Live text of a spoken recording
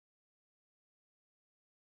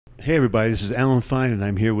Hey everybody, this is Alan Fine, and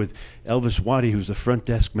I'm here with Elvis Wadi, who's the front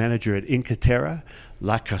desk manager at Inkaterra,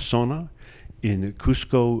 La Casona, in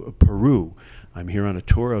Cusco, Peru. I'm here on a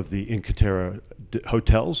tour of the Inkaterra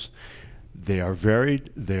hotels. They are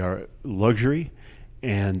varied, they are luxury,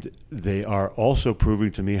 and they are also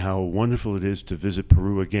proving to me how wonderful it is to visit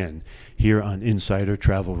Peru again, here on Insider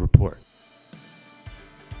Travel Report.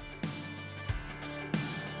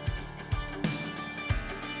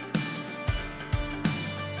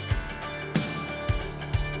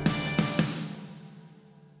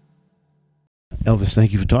 Elvis,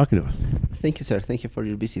 thank you for talking to us. Thank you, sir. Thank you for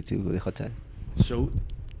your visit to the hotel. So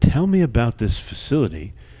tell me about this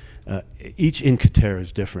facility. Each Inkaterra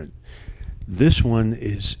is different. This one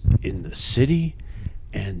is in the city,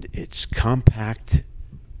 and it's compact,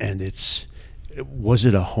 and was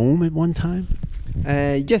it a home at one time?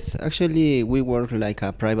 Yes, actually, we work like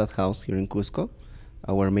a private house here in Cusco.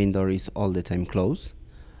 Our main door is all the time closed.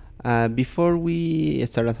 Before we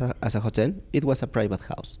started as a hotel, it was a private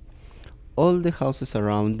house. All the houses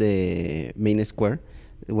around the main square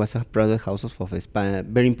was a private houses of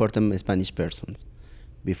very important Spanish persons.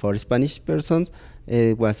 Before Spanish persons,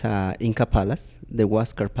 it was Inca Palace, the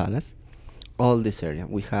Huáscar Palace, all this area.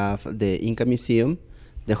 We have the Inca Museum,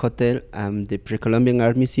 the hotel, and the Pre-Columbian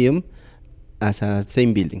Art Museum as a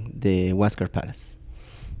same building, the Huáscar Palace.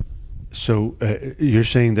 So you're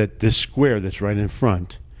saying that this square that's right in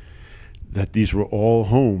front, that these were all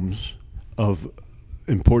homes of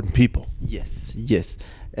important people? Yes, yes.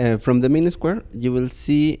 From the main square, you will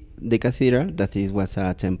see the cathedral, that was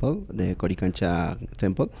a temple, the Coricancha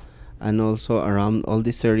temple, and also around all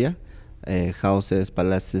this area, houses,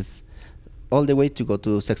 palaces, all the way to go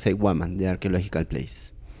to Sacsayhuaman, the archaeological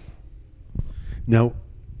place. Now,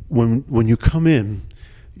 when you come in,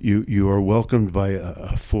 you are welcomed by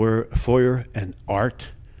a foyer and art,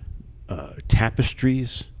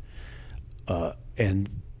 tapestries, and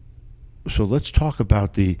so let's talk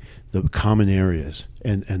about the common areas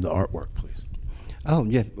and the artwork, please. Oh,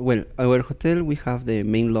 yeah. Well, our hotel, we have the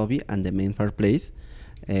main lobby and the main fireplace.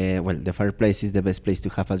 The fireplace is the best place to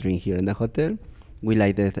have a drink here in the hotel. We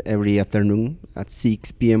light it every afternoon at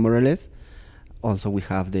 6 p.m. more or less. Also, we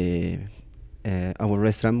have our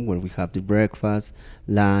restaurant where we have the breakfast,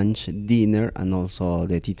 lunch, dinner, and also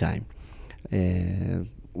the tea time.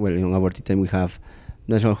 In our tea time, we have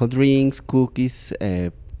natural hot drinks, cookies,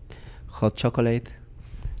 hot chocolate.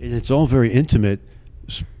 And it's all very intimate.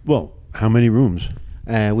 Well, how many rooms?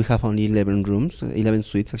 We have only 11 rooms, 11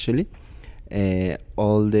 suites actually.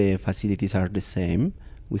 All the facilities are the same.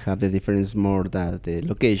 We have the difference more than the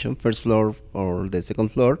location, first floor or the second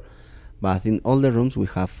floor. But in all the rooms we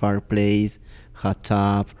have fireplace, hot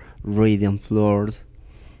tub, radiant floors.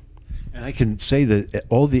 And I can say that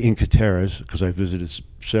all the Inkaterras, because I've visited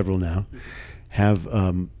several now, have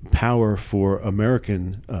power for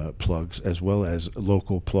American plugs as well as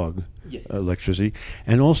local plug electricity.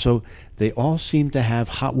 And also, they all seem to have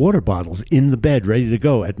hot water bottles in the bed ready to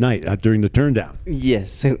go at night during the turn down.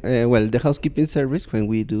 Yes. The housekeeping service, when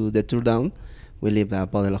we do the turn down, we leave a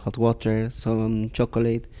bottle of hot water, some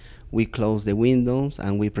chocolate. We close the windows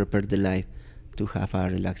and we prepare the light to have a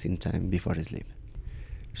relaxing time before sleep.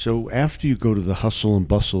 So after you go to the hustle and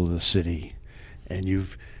bustle of the city, and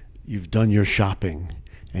you've done your shopping,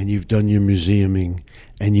 and you've done your museuming,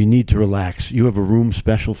 and you need to relax, you have a room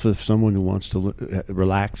special for someone who wants to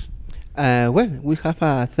relax? We have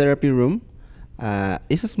a therapy room.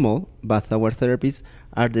 It's small, but our therapies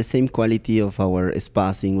are the same quality of our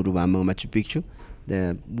spas in Urubamba, Machu Picchu.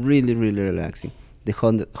 They're really, really relaxing.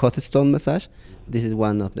 The hot stone massage, this is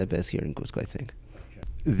one of the best here in Cusco, I think.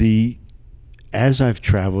 As I've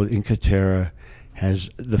traveled, Inkaterra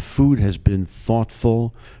the food has been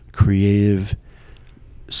thoughtful, creative,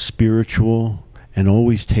 spiritual, and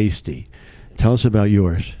always tasty. Tell us about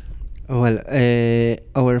yours. Well,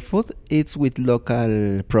 our food is with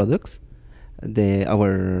local products.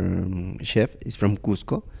 Our chef is from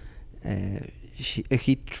Cusco.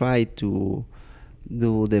 He tried to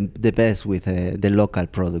do the best with the local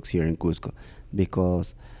products here in Cusco,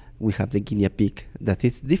 because we have the guinea pig that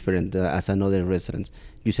is different as another restaurants.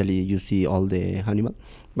 Usually you see all the animal,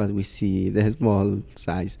 but we see the small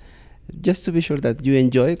size. Just to be sure that you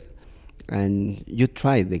enjoy it and you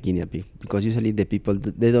try the guinea pig, because usually the people,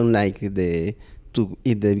 they don't like to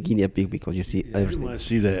eat the guinea pig because you see everything. You want to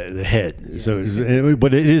see the head. Yes.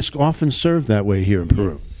 But it is often served that way here in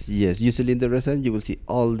Peru. Yes, usually in the restaurant you will see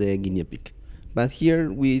all the guinea pig. But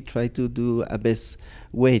here we try to do a best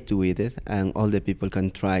way to eat it, and all the people can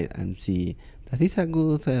try it and see that it's a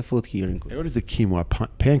good food here in Cusco. I ordered the quinoa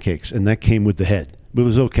pancakes, and that came with the head. But it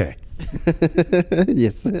was okay.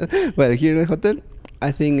 Yes. Well, here in the hotel,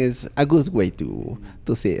 I think it's a good way to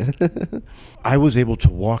see it. I was able to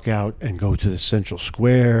walk out and go to the central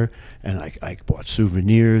square, and I bought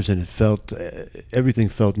souvenirs, and it felt everything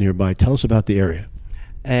felt nearby. Tell us about the area.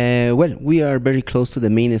 Well, we are very close to the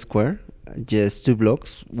main square, just 2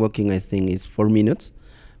 blocks. Walking, I think, is 4 minutes.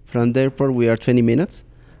 From the airport, we are 20 minutes.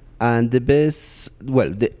 And the biggest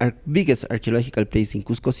archaeological place in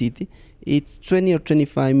Cusco City, it's 20 or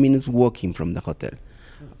 25 minutes walking from the hotel.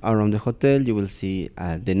 Around the hotel, you will see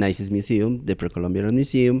the nicest museum, the Pre-Columbian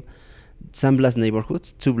Museum, San Blas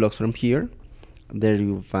neighborhood, 2 blocks from here. There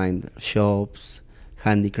you will find shops,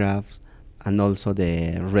 handicrafts, and also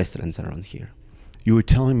the restaurants around here. You were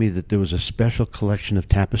telling me that there was a special collection of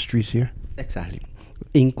tapestries here? Exactly.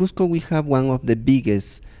 In Cusco, we have one of the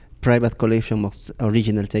biggest private collection of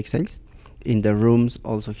original textiles. In the rooms,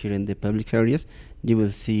 also here in the public areas, you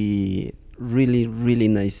will see really, really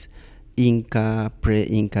nice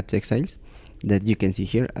pre-Inca textiles that you can see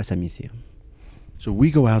here as a museum. So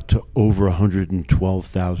we go out to over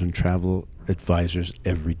 112,000 travel advisors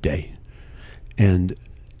every day. And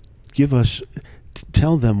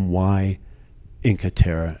tell them why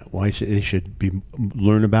Inkaterra, why they should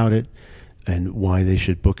learn about it, and why they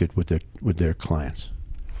should book it with their clients.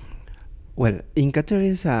 Well, Inkaterra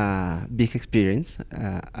is a big experience.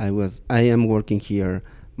 I am working here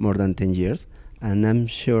more than 10 years, and I'm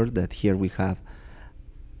sure that here we have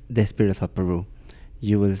the spirit of Peru.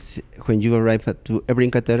 You will see, when you arrive to every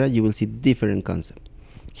Inkaterra, you will see different concepts.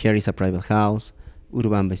 Here is a private house,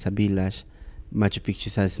 Urubamba is a village, Machu Picchu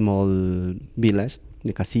is a small village,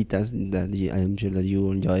 the casitas, I'm sure that you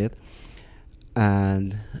enjoy it.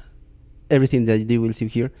 And everything that you will see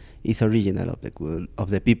here is original of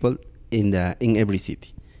the people in every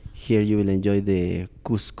city. Here you will enjoy the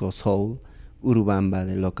Cusco soul, Urubamba,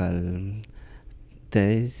 the local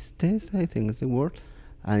taste, I think is the word.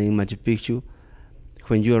 And in Machu Picchu,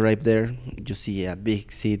 when you arrive there, you see a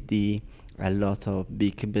big city, a lot of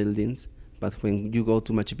big buildings. But when you go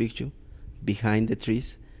to Machu Picchu, behind the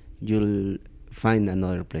trees, you'll find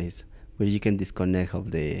another place where you can disconnect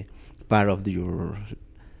of the part of your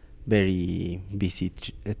very busy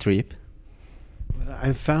trip.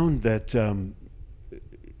 I've found that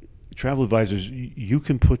travel advisors, you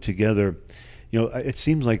can put together, it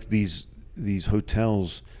seems like these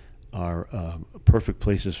hotels are perfect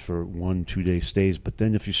places for 1-2 day stays, but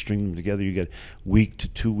then if you string them together, you get week to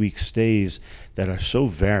 2 week stays that are so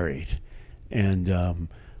varied, and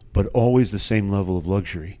but always the same level of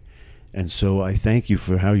luxury. And so I thank you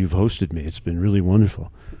for how you've hosted me. It's been really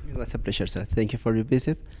wonderful. It was a pleasure, sir. Thank you for your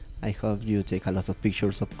visit. I hope you take a lot of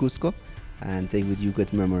pictures of Cusco and take with you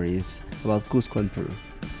good memories about Cusco and Peru.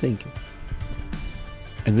 Thank you.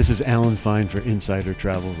 And this is Alan Fine for Insider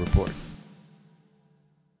Travel Report.